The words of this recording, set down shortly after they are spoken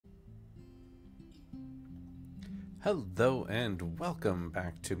Hello and welcome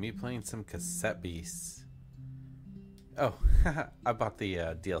back to me playing some Cassette Beasts. Oh, I bought the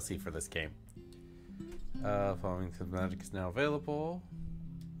DLC for this game. Following cosmetic is now available.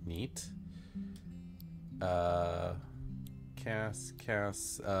 Neat. Level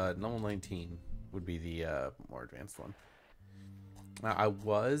 19 would be the more advanced one. Now, I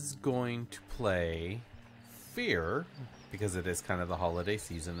was going to play Fear, because it is kind of the holiday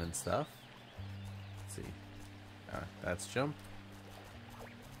season and stuff. Let's see. That's jump.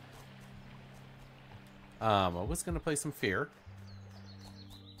 I was gonna play some Fear,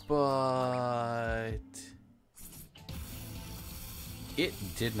 but it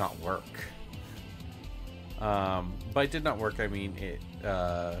did not work. By did not work, I mean it.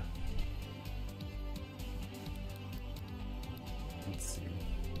 Let's see.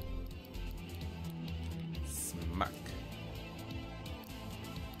 Smack.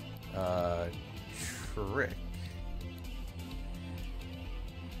 Trick.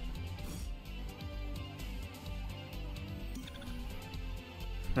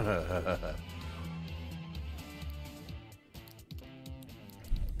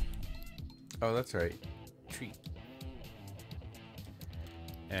 Oh, that's right. Treat.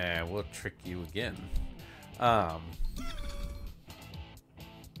 And we'll trick you again. I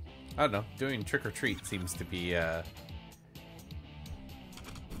don't know. Doing trick or treat seems to be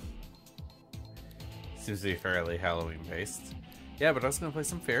fairly Halloween based. Yeah, but I was gonna play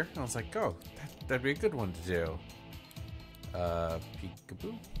some Fair, and I was like, oh, that'd be a good one to do.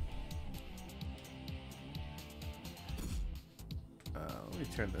 Peekaboo. Let me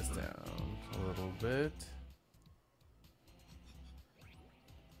turn this down a little bit.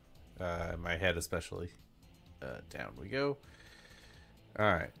 My head especially. Down we go.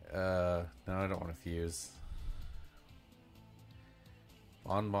 Alright, no, I don't want to fuse.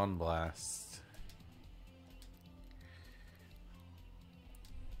 Bon Blast.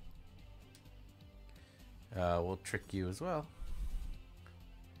 We'll trick you as well.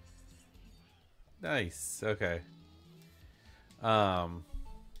 Nice, okay. I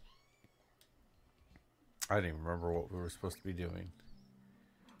didn't even remember what we were supposed to be doing.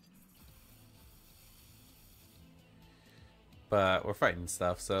 But we're fighting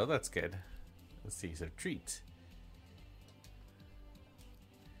stuff, so that's good. Let's see, so treat.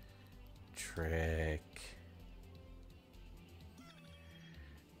 Trick.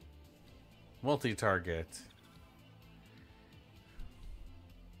 Multi-target.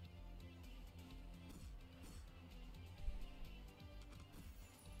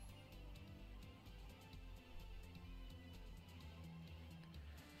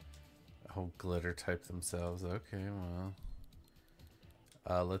 Oh, glitter type themselves. Okay, well.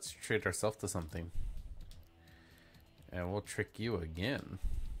 Let's treat ourselves to something. And we'll trick you again.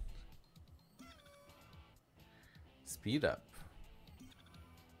 Speed up.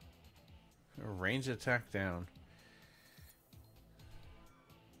 Range attack down.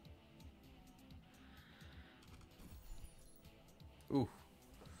 Ooh.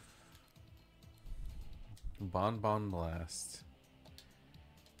 Bon Blast.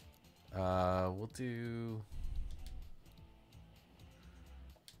 We'll do...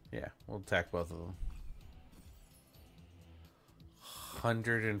 Yeah, we'll attack both of them.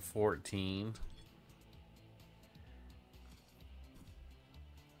 114.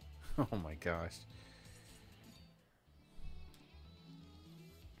 Oh my gosh.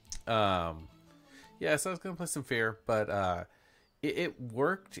 Yeah, so I was gonna play some Fear, but it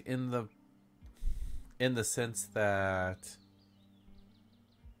worked in the sense that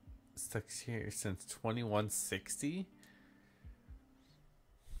stuck here since 2160.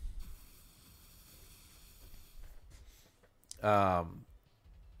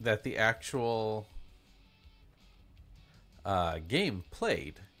 That the actual game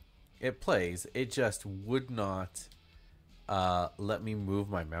played. It plays. It just would not let me move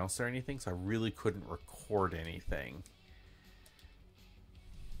my mouse or anything, so I really couldn't record anything.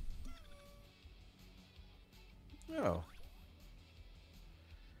 Oh.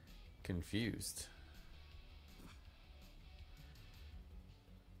 Confused.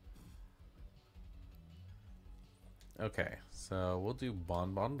 Okay, so we'll do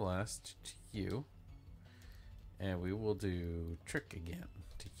Bon Blast to you. And we will do Trick again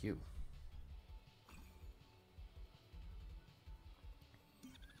to you.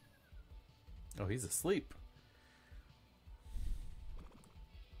 Oh, he's asleep.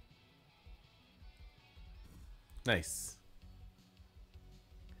 Nice.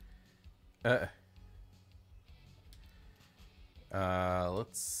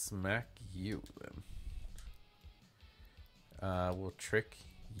 Let's smack you then. We'll trick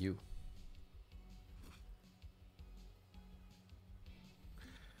you.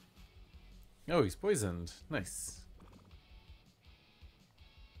 Oh, he's poisoned. Nice.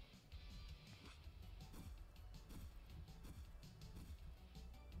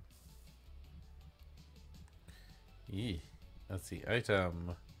 Yee. Let's see.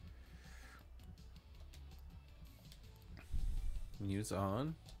 Item. Use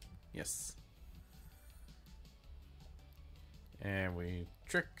on. Yes. And we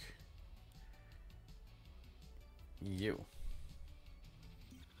trick you.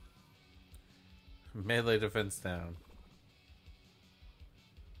 Melee defense down.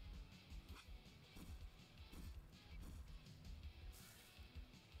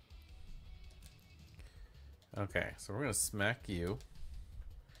 Okay, so we're going to smack you.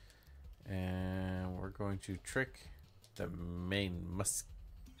 And we're going to trick the main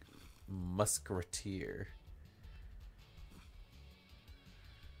musketeer.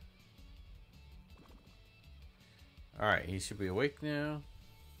 Alright, he should be awake now.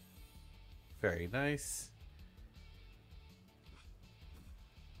 Very nice.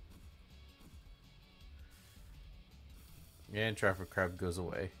 And traffic crab goes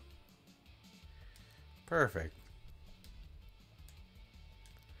away. Perfect.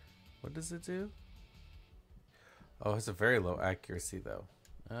 What does it do? Oh, it's a very low accuracy though.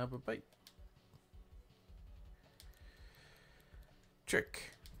 But bite.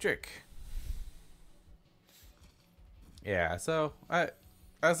 Trick. Yeah, so I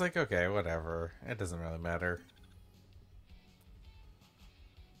was like, okay, whatever. It doesn't really matter.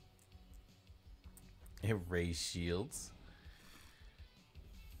 It raise shields.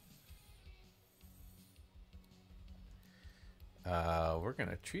 We're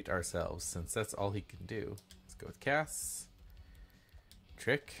gonna treat ourselves since that's all he can do. Let's go with Cass.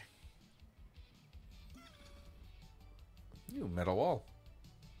 Trick. Ooh, metal wall.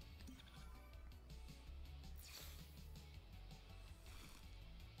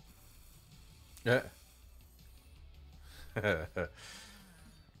 Yeah.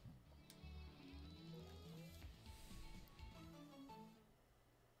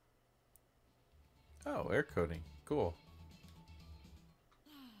 Oh, air coating. Cool.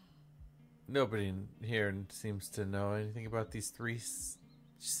 Nobody in here seems to know anything about these three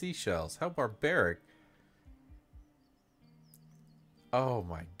seashells. How barbaric. Oh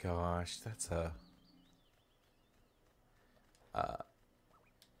my gosh, that's a...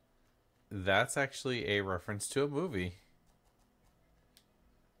 that's actually a reference to a movie.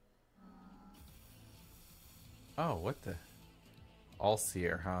 Oh, what the...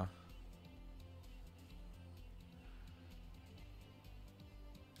 All-seer, huh?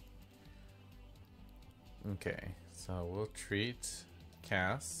 Okay, so we'll treat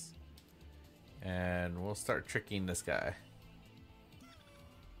Cass. And we'll start tricking this guy.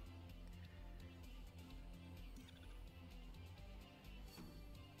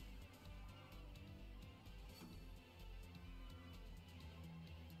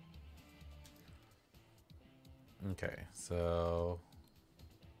 Okay, so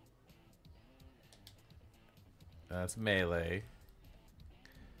that's melee.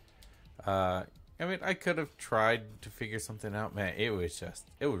 I mean, I could have tried to figure something out. Man, it was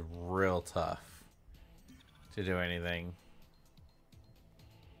real tough to do anything.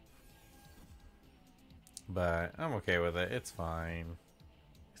 But I'm okay with it. It's fine.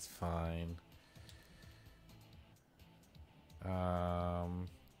 It's fine.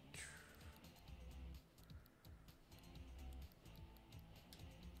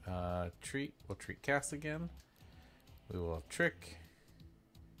 Treat. We'll treat Cass again. We will trick.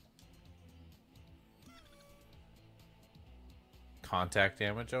 Contact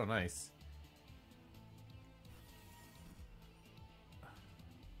damage. Oh, nice.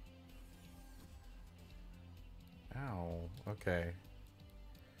 Ow. Okay.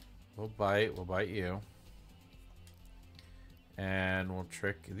 We'll bite. We'll bite you. And we'll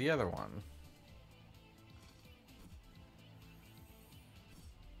trick the other one.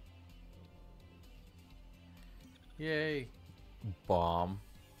 Yay. Bomb.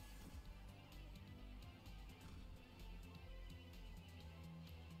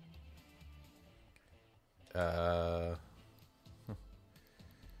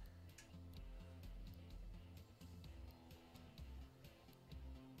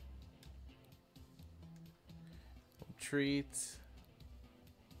 Treat.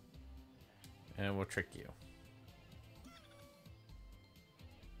 And we'll trick you.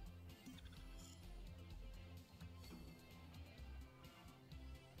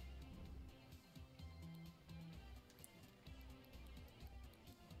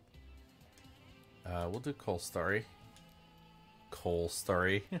 We'll do Coal Story. Coal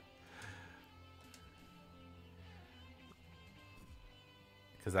Story.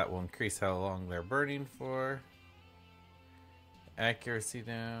 because that will increase how long they're burning for. Accuracy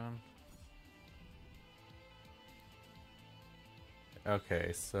down.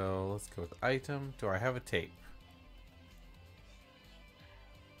 Okay, so let's go with item. Do I have a tape?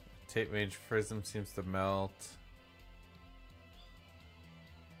 Tape mage prism seems to melt.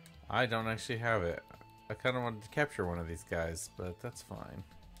 I don't actually have it. I kind of wanted to capture one of these guys, but that's fine.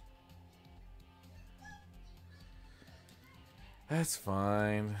 That's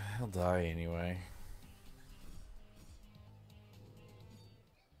fine. He'll die anyway.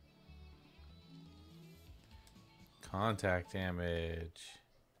 Contact damage.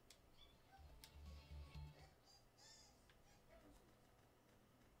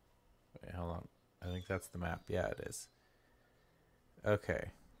 Wait, hold on. I think that's the map. Yeah, it is.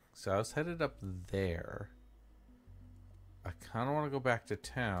 Okay. So I was headed up there. I kind of want to go back to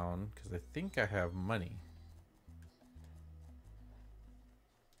town because I think I have money.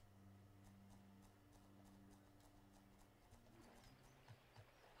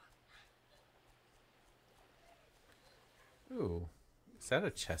 Ooh. Is that a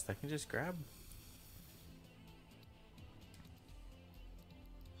chest I can just grab?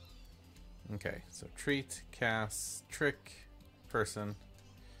 Okay, so treat, cast, trick, person.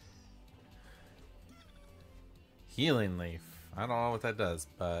 Healing leaf. I don't know what that does,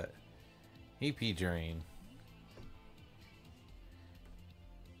 but EP drain.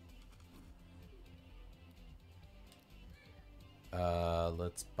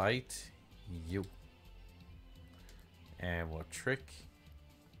 Let's bite you. And we'll trick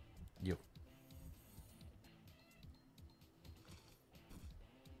you.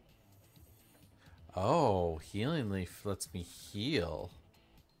 Oh, healing leaf lets me heal.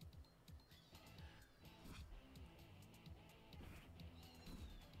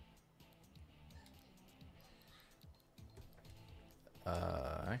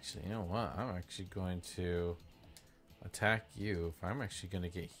 Actually, you know what? I'm actually going to attack you if I'm actually going to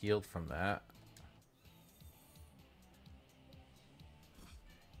get healed from that.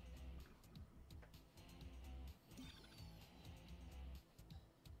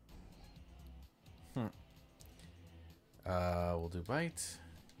 We'll do bite.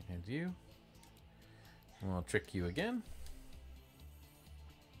 And you. And we'll trick you again.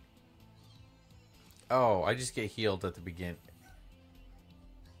 Oh, I just get healed at the beginning.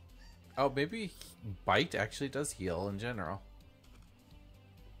 Oh, maybe bite actually does heal in general.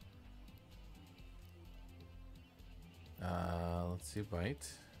 Let's do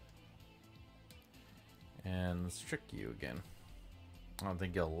bite. And let's trick you again. I don't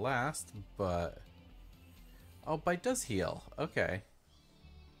think it'll last, but... Oh, bite does heal. Okay.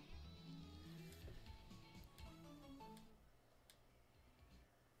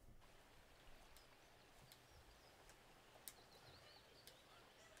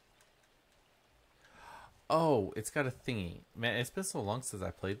 Oh, it's got a thingy. Man, it's been so long since I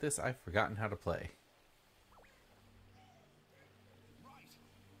played this, I've forgotten how to play.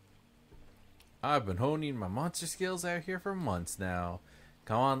 I've been honing my monster skills out here for months now.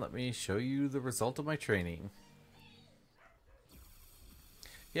 Come on, let me show you the result of my training.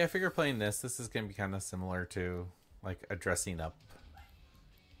 Yeah, I figure playing this is going to be kind of similar to, like, a dressing up.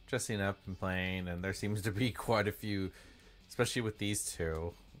 Dressing up and playing, and there seems to be quite a few, especially with these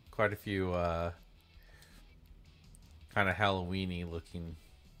two, quite a few, kind of Halloween-y looking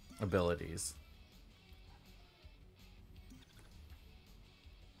abilities.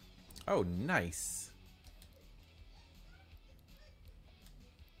 Oh, nice.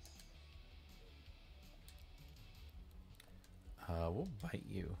 We'll bite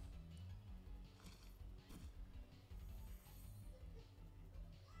you.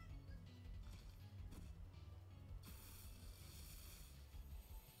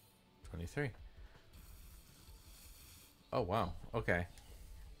 $23. Oh, wow. Okay.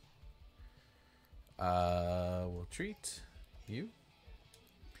 We'll treat you.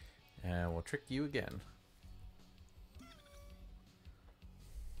 And we'll trick you again.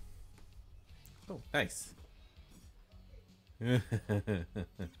 Oh, nice.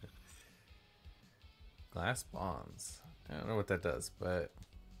 Glass bonds. I don't know what that does, but...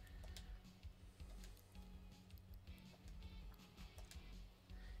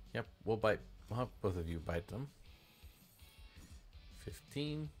 Yep, we'll bite. We'll have both of you bite them.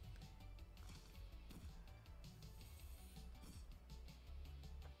 15.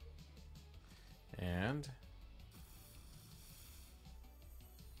 And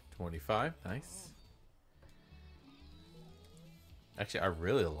 25. Nice. Actually, I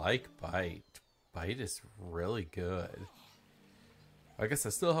really like bite. Bite is really good. I guess I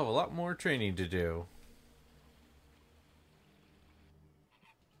still have a lot more training to do.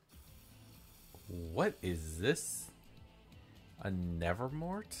 What is this? A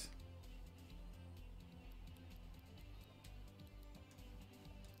Nevermort?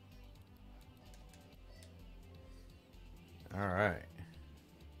 Alright.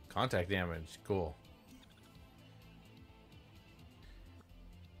 Contact damage. Cool.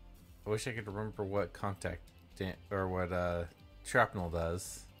 I wish I could remember what or what shrapnel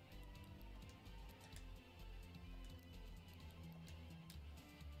does.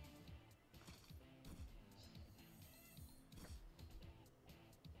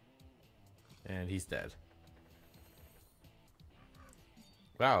 And he's dead.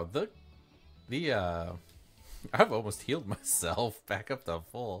 Wow, I've almost healed myself back up to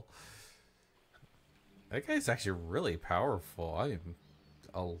full. That guy's actually really powerful. I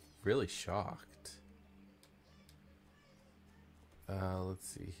am really shocked. Let's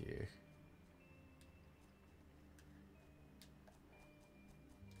see here.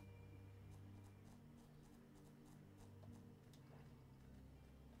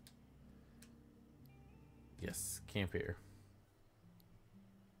 Yes, camp here.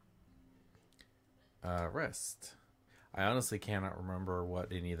 Rest. I honestly cannot remember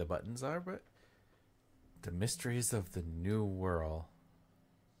what any of the buttons are, but the mysteries of the new world.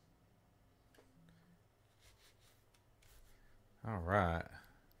 All right.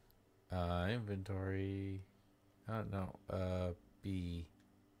 Inventory. No. B.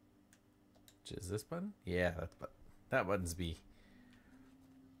 Is this button? Yeah, that button's B.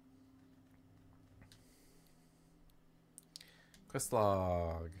 Quest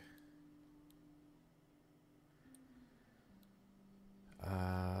log.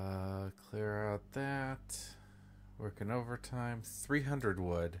 Clear out that. Working overtime. 300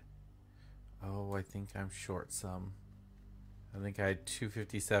 wood. Oh, I think I'm short some. I think I had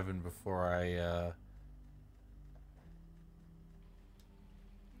 257 before I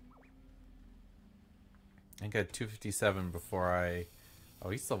think I had 257 before I...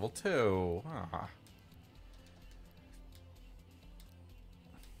 Oh, he's level 2. Ah.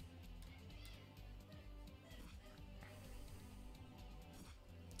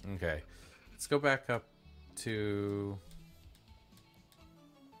 Okay. Let's go back up to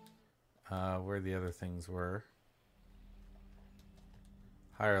where the other things were.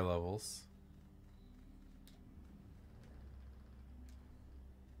 Higher levels.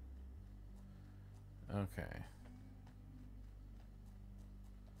 Okay.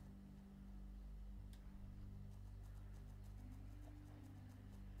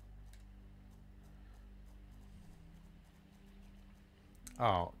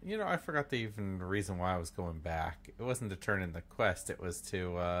 Oh, you know, I forgot the reason why I was going back. It wasn't to turn in the quest, it was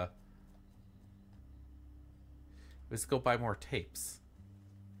to go buy more tapes.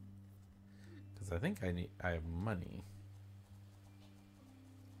 Because I think I have money.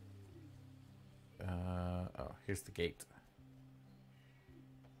 Oh, here's the gate.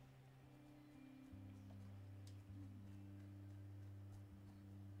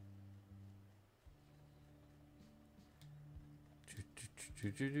 I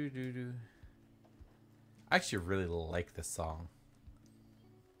actually really like this song.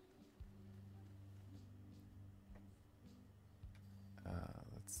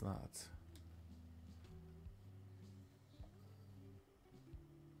 That's not.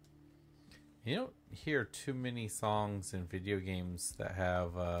 You don't hear too many songs in video games that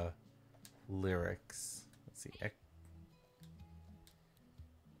have lyrics. Let's see.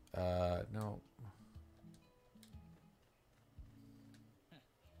 No.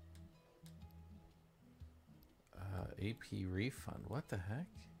 AP refund. What the heck?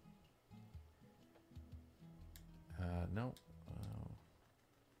 No.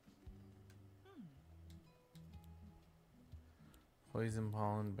 Poison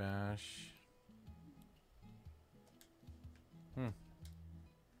pollen bash.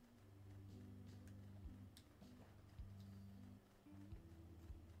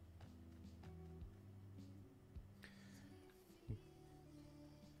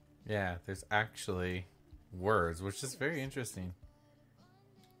 Yeah, there's actually words, which is very interesting.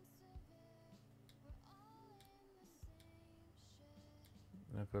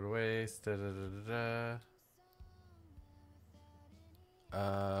 No go to waste. Da, da, da, da, da.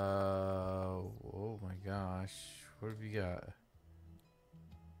 Oh my gosh. What have you got?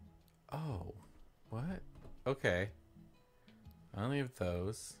 Oh, what? Okay. I only have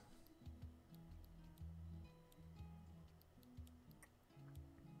those.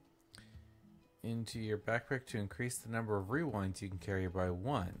 Into your backpack to increase the number of rewinds you can carry by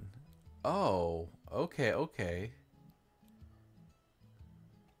 1. Oh, okay, okay.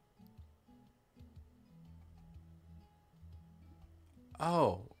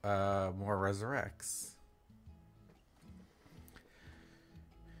 Oh, more resurrects.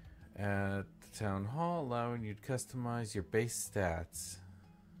 At the town hall, allowing you to customize your base stats.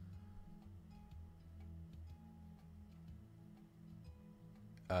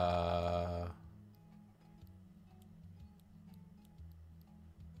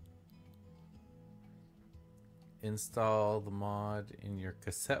 Install the mod in your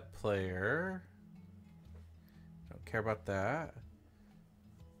cassette player. Don't care about that.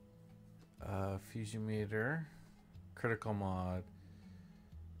 Fusion meter. Critical mod.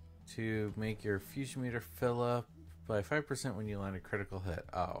 To make your fusion meter fill up by 5% when you land a critical hit.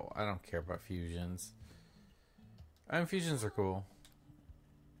 Oh, I don't care about fusions. I mean, fusions are cool.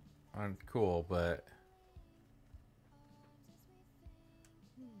 Aren't cool, but...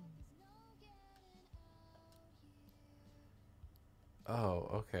 Oh,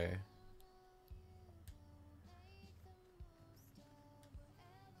 okay.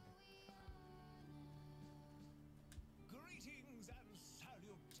 Greetings and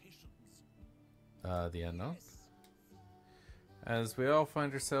salutations. The unknown. As we all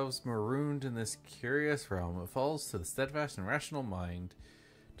find ourselves marooned in this curious realm, it falls to the steadfast and rational mind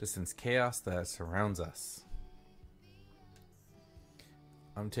to sense chaos that surrounds us.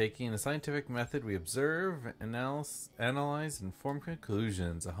 I'm taking a scientific method. We observe, analyze, and form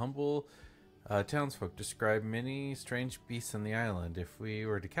conclusions. A humble townsfolk describe many strange beasts on the island. If we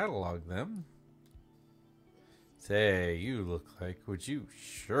were to catalog them... Say, you look like... Would you?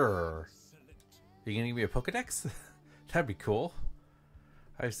 Sure. Are you going to give me a Pokedex? That'd be cool.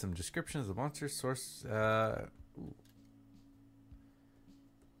 I have some descriptions of monsters, source...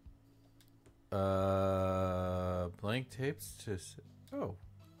 blank tapes to... Oh.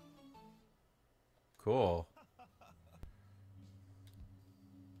 Cool.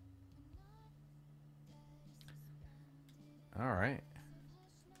 Alright.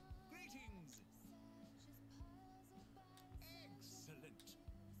 Greetings. Excellent.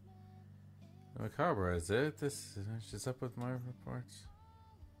 Macabre, is it? This is up with my reports.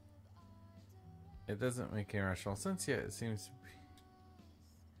 It doesn't make any rational sense yet. It seems to be...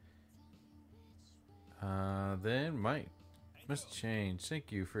 then might must change.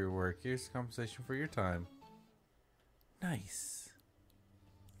 Thank you for your work. Here's compensation for your time. Nice.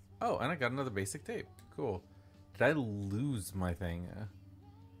 Oh, and I got another basic tape. Cool. Did I lose my thing?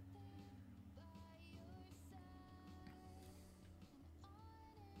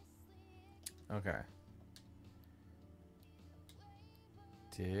 Okay.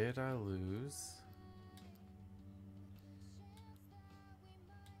 Did I lose?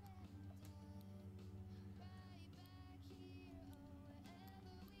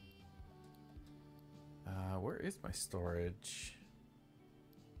 Where is my storage?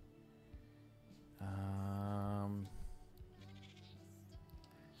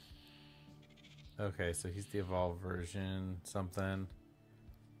 Okay, so he's the evolved version. Something.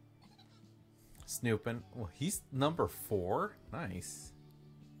 Snooping. Well, he's number 4. Nice.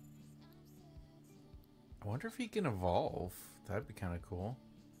 I wonder if he can evolve. That'd be kind of cool.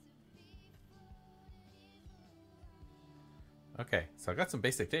 Okay, so I got some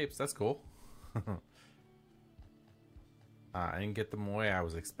basic tapes. That's cool. I didn't get them the way I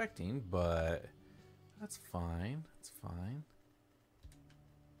was expecting, but that's fine. That's fine.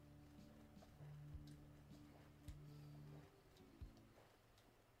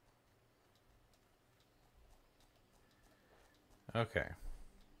 Okay.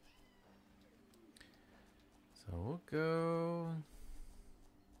 So we'll go...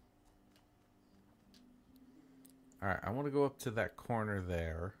 Alright, I want to go up to that corner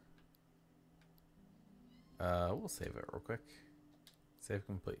there. We'll save it real quick. Save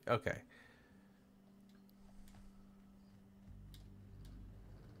complete. Okay.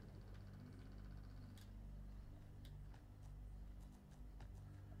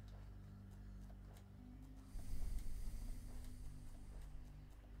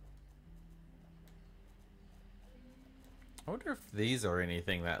 I wonder if these are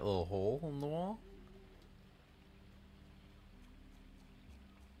anything, that little hole in the wall.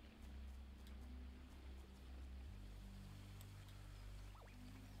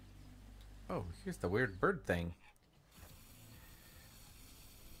 Oh, here's the weird bird thing.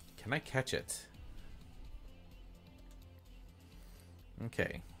 Can I catch it?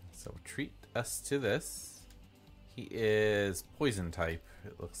 Okay, so treat us to this. He is poison type,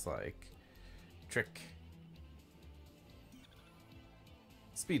 it looks like. Trick.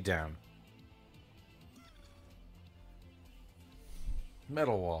 Speed down.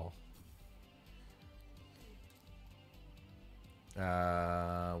 Metal wall.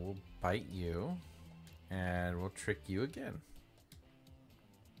 We'll bite you. And we'll trick you again.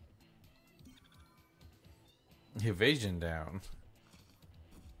 Evasion down.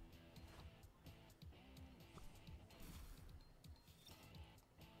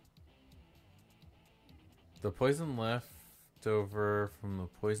 The poison left over from the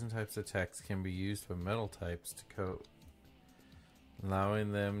poison type's attacks can be used by metal types to coat,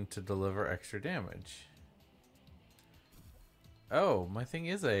 allowing them to deliver extra damage. Oh, my thing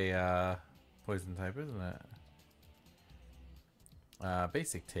is a poison type, isn't it?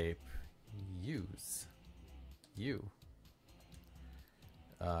 Basic tape. Use. You.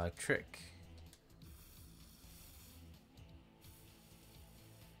 Trick.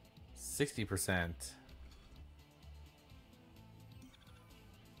 60%.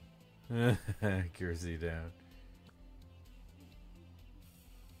 Accuracy down.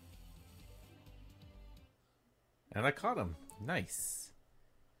 And I caught him. Nice.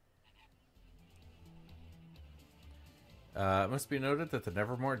 It must be noted that the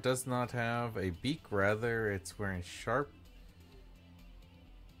Nevermore does not have a beak. Rather, it's wearing sharp.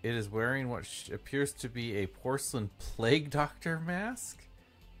 It is wearing what appears to be a porcelain plague doctor mask.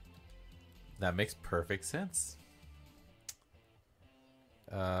 That makes perfect sense.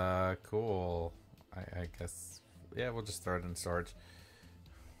 Cool. I guess, yeah, we'll just throw it in storage.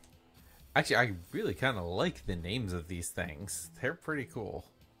 Actually, I really kind of like the names of these things. They're pretty cool.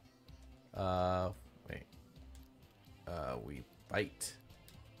 Wait. We bite.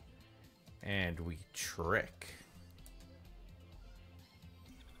 And we trick.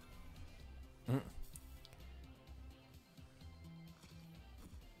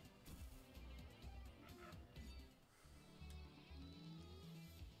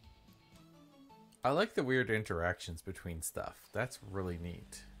 I like the weird interactions between stuff. That's really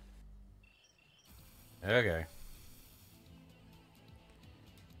neat. Okay.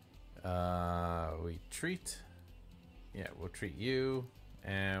 We treat. Yeah, we'll treat you.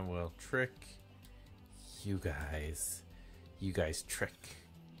 And we'll trick you guys. You guys trick.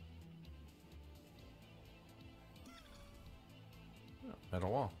 Oh, metal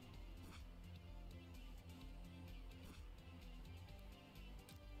wall.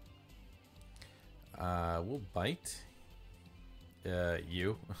 We'll bite.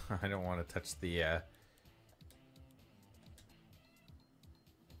 You. I don't want to touch the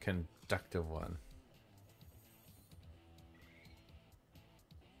conductive one.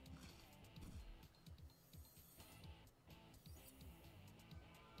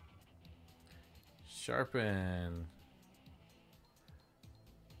 Sharpen.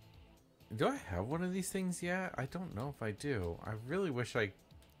 Do I have one of these things yet? I don't know if I do. I really wish it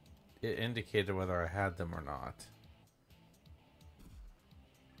indicated whether I had them or not.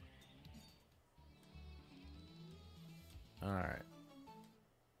 Alright.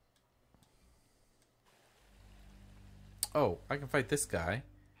 Oh, I can fight this guy.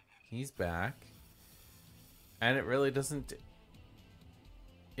 He's back. And it really doesn't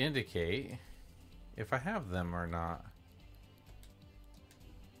indicate if I have them or not.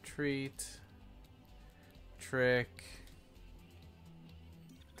 Treat. Trick.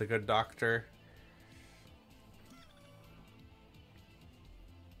 The good doctor.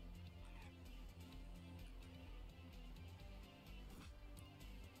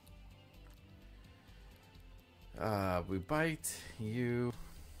 We bite you.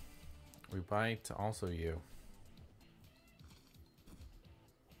 We bite also you.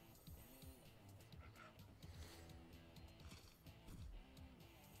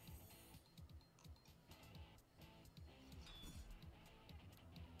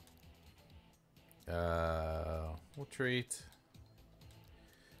 We'll treat.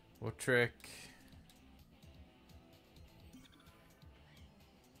 We'll trick.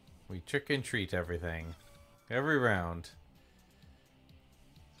 We trick and treat everything. Every round.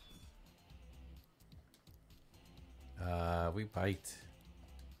 We bite.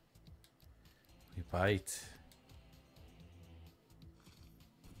 We bite.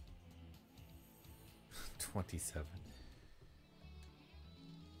 27.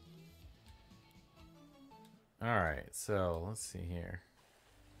 Alright, so let's see here.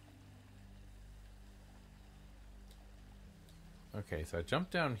 Okay, so I jump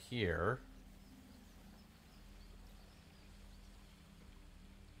down here.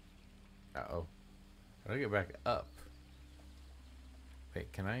 Uh-oh. How do I get back up?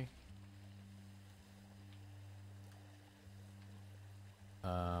 Wait, can I?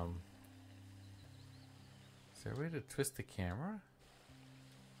 Is there a way to twist the camera?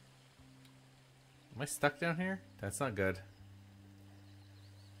 Am I stuck down here? That's not good.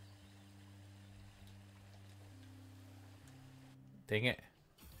 Dang it.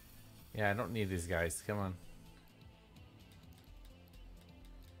 Yeah, I don't need these guys. Come on.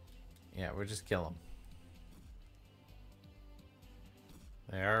 Yeah, we'll just kill them.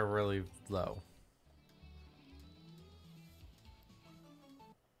 They are really low.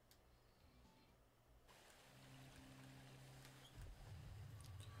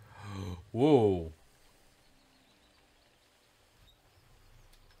 Whoa.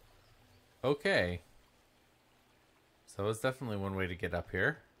 Okay. So it's definitely one way to get up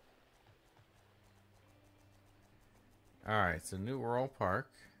here. Alright, so New World Park.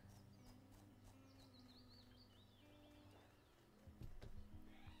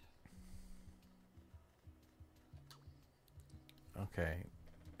 Okay.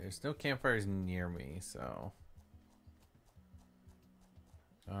 There's no campfires near me, so...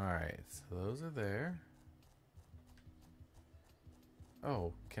 Alright, so those are there.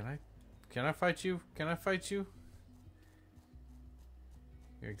 Oh, can I fight you? Can I fight you?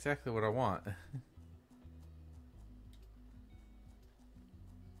 You're exactly what I want.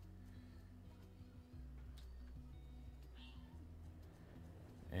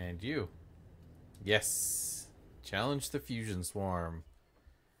 And you. Yes. Challenge the fusion swarm.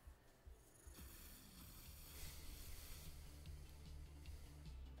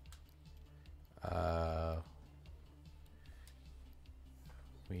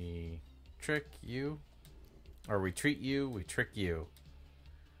 We trick you. Or we treat you, we trick you.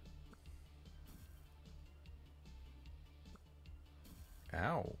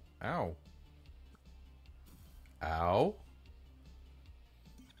 Ow. Ow. Ow.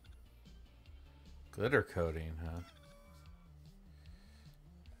 Glitter coating, huh?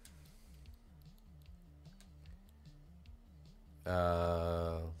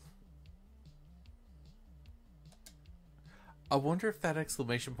 I wonder if that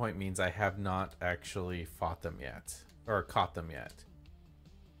exclamation point means I have not actually fought them yet. Or caught them yet.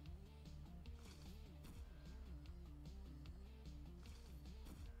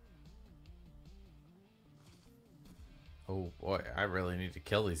 Oh boy, I really need to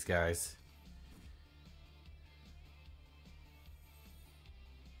kill these guys.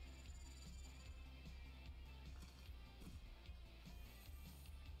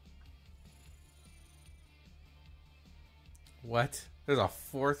 What? There's a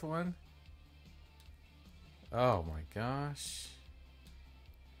fourth one? Oh my gosh.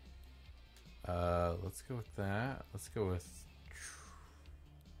 Let's go with that. Let's go with...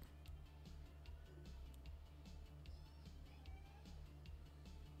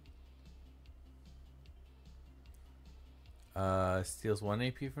 steals 1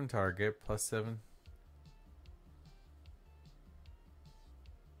 AP from target, plus 7.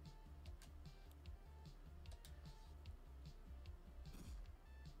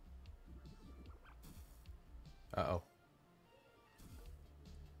 Uh-oh.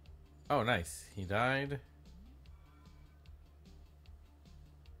 Oh, nice. He died.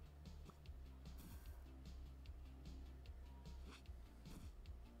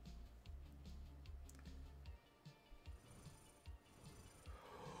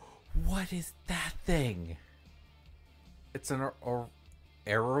 What is that thing? It's an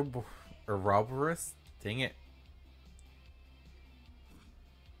Ouroboros? Dang it.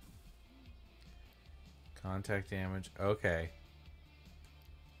 Contact damage. Okay.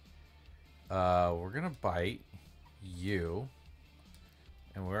 We're gonna bite you.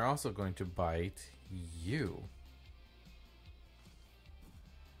 And we're also going to bite you.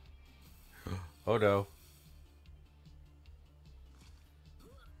 Oh no.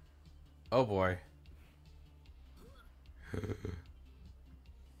 Oh boy.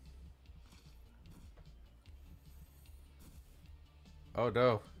 Oh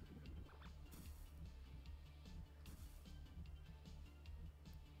no.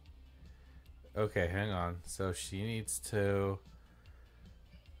 Okay, hang on. So she needs to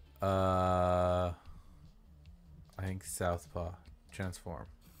I think Southpaw transform.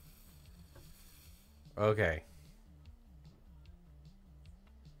 Okay.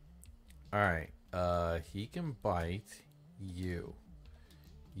 Alright. He can bite you.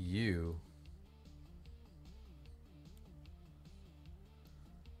 You.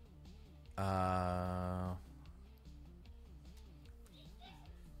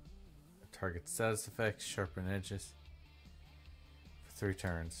 Target status effects, sharpen edges. For 3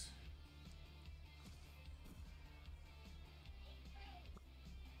 turns.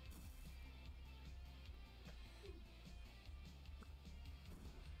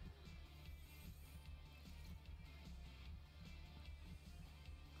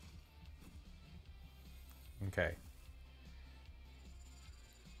 Okay.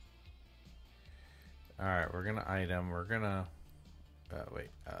 Alright, we're gonna item. We're gonna... wait.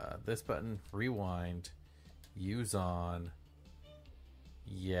 This button. Rewind. Use on.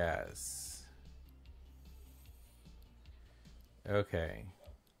 Yes. Okay.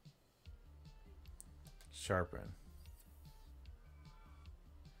 Sharpen.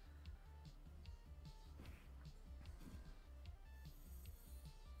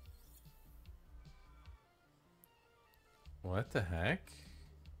 What the heck?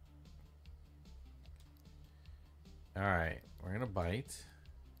 Alright, we're going to bite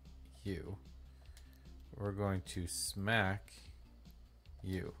you. We're going to smack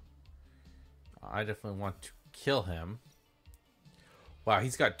you. I definitely want to kill him. Wow,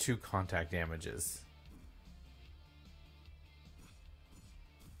 he's got 2 contact damages.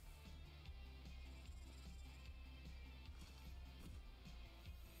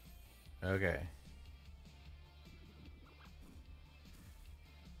 Okay.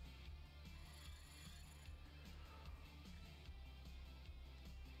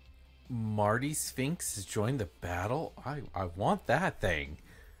 Marty Sphinx has joined the battle? I want that thing.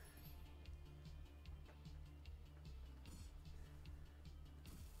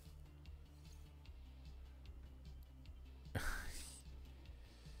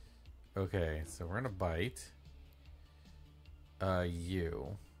 Okay, so we're gonna bite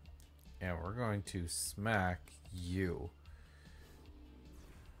you. And we're going to smack you.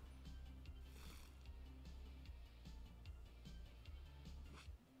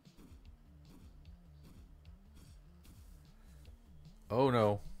 Oh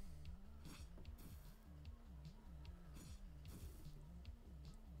no.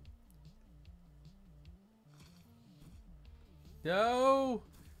 No!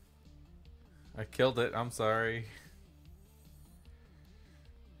 I killed it. I'm sorry.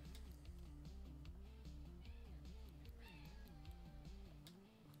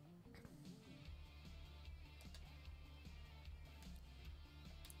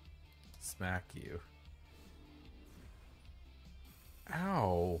 Smack you.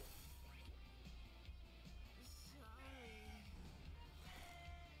 Ow.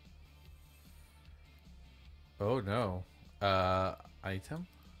 Oh no. Item?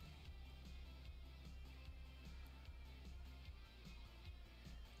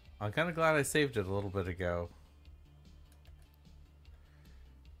 I'm kind of glad I saved it a little bit ago.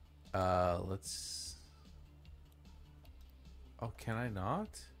 Let's... Oh, can I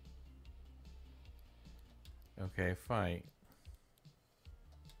not? Okay, fight.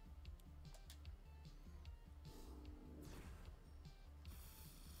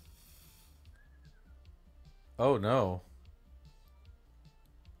 Oh no.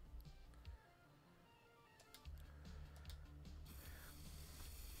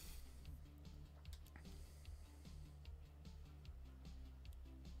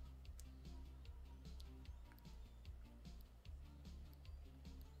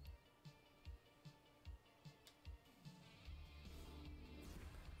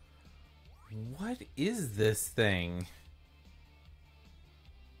 What is this thing?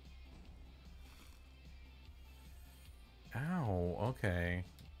 Ow, okay.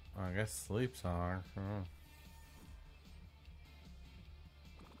 I guess sleeps are.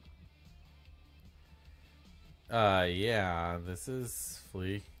 Yeah, this is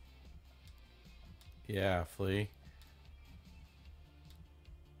Flea. Yeah, Flea.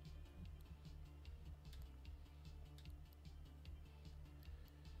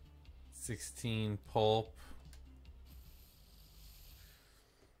 $16 pulp.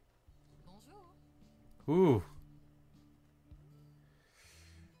 Ooh.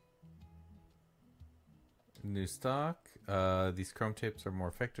 New stock. These chrome tapes are more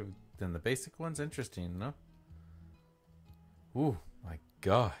effective than the basic ones. Interesting, no? Ooh, my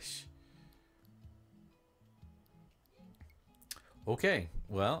gosh. Okay,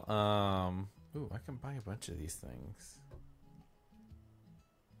 well, ooh, I can buy a bunch of these things.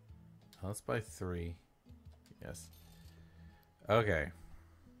 Let's buy 3. Yes. Okay.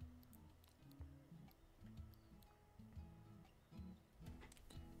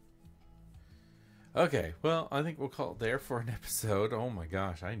 Okay, well, I think we'll call it there for an episode. Oh my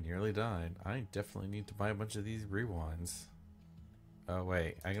gosh, I nearly died. I definitely need to buy a bunch of these rewinds. Oh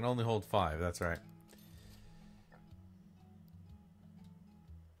wait, I can only hold 5, that's right.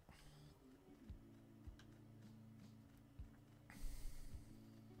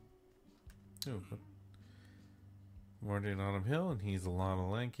 Ooh. Morning Autumn Hill, and he's a lot of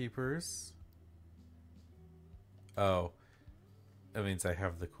land keepers. Oh, that means I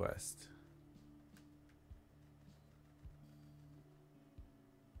have the quest.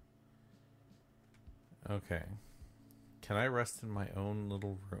 Okay. Can I rest in my own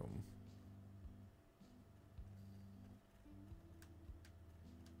little room?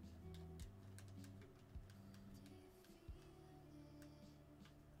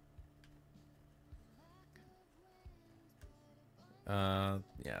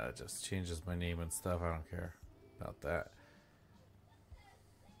 Yeah, it just changes my name and stuff. I don't care about that.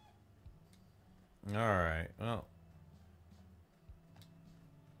 Alright, well.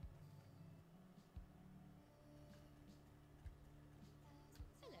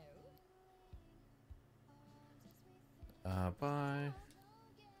 Bye.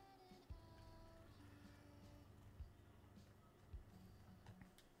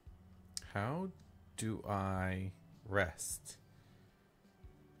 How do I rest?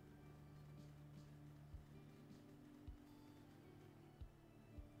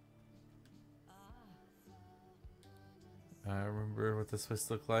 I remember what this place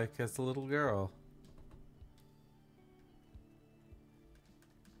looked like as a little girl.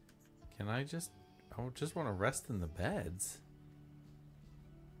 Can I just... I just want to rest in the beds.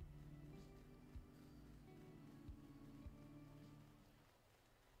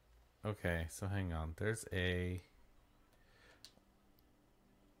 Okay, so hang on. There's a...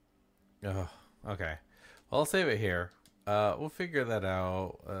 Oh, okay. Well, I'll save it here. We'll figure that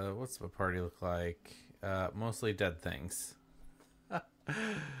out. What's the party look like? Mostly dead things.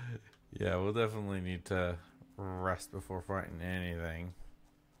 Yeah, we'll definitely need to rest before fighting anything.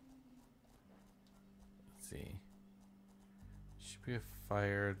 Let's see. Should be a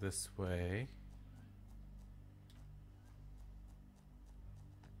fire this way.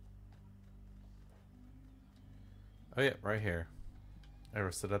 Oh yeah, right here. I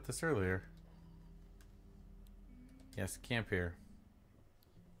rested at this earlier. Yes, camp here.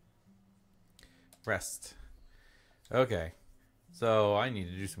 Rest. Okay. So I need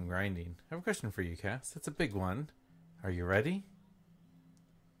to do some grinding. I have a question for you, Cass. It's a big one. Are you ready?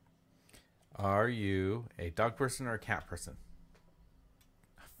 Are you a dog person or a cat person?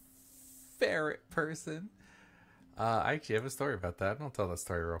 A ferret person. I actually have a story about that. I'll tell that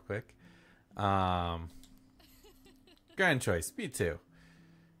story real quick. Grand choice. Me too.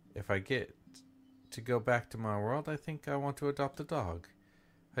 If I get to go back to my world, I think I want to adopt a dog.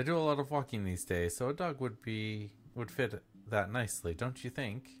 I do a lot of walking these days, so a dog would fit that nicely, don't you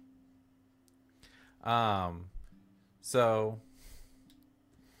think? So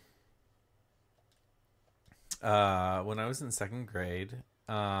when I was in second grade,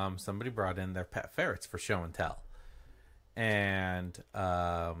 somebody brought in their pet ferrets for show and tell. And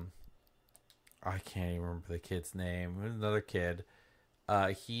I can't even remember the kid's name. It was another kid.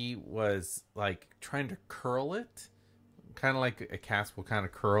 He was like trying to curl it, kind of like a cat will kind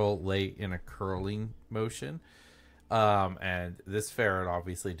of curl late in a curling motion. And this ferret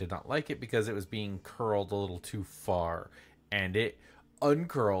obviously did not like it because it was being curled a little too far, and it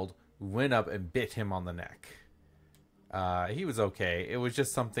uncurled, went up and bit him on the neck. He was okay. It was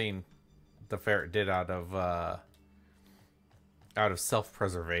just something the ferret did out of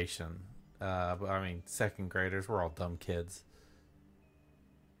self-preservation. But I mean, second graders, we're all dumb kids.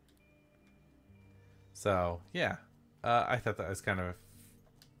 So yeah, I thought that was kind of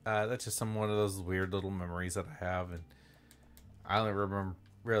that's just one of those weird little memories that I have, and I only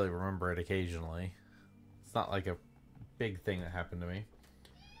really remember it occasionally. It's not like a big thing that happened to me.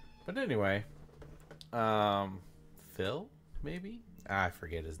 But anyway, Phil, maybe? I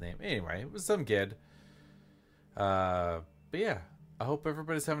forget his name. Anyway, it was some kid. But yeah, I hope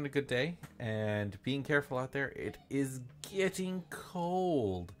everybody's having a good day and being careful out there. It is getting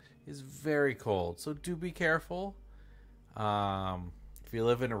cold. It's very cold, so do be careful. If you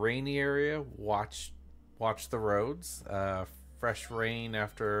live in a rainy area, watch the roads. Fresh rain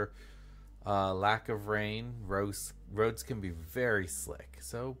after lack of rain, roads can be very slick.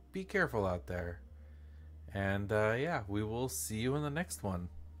 So be careful out there. And yeah, we will see you in the next one.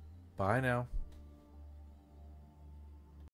 Bye now.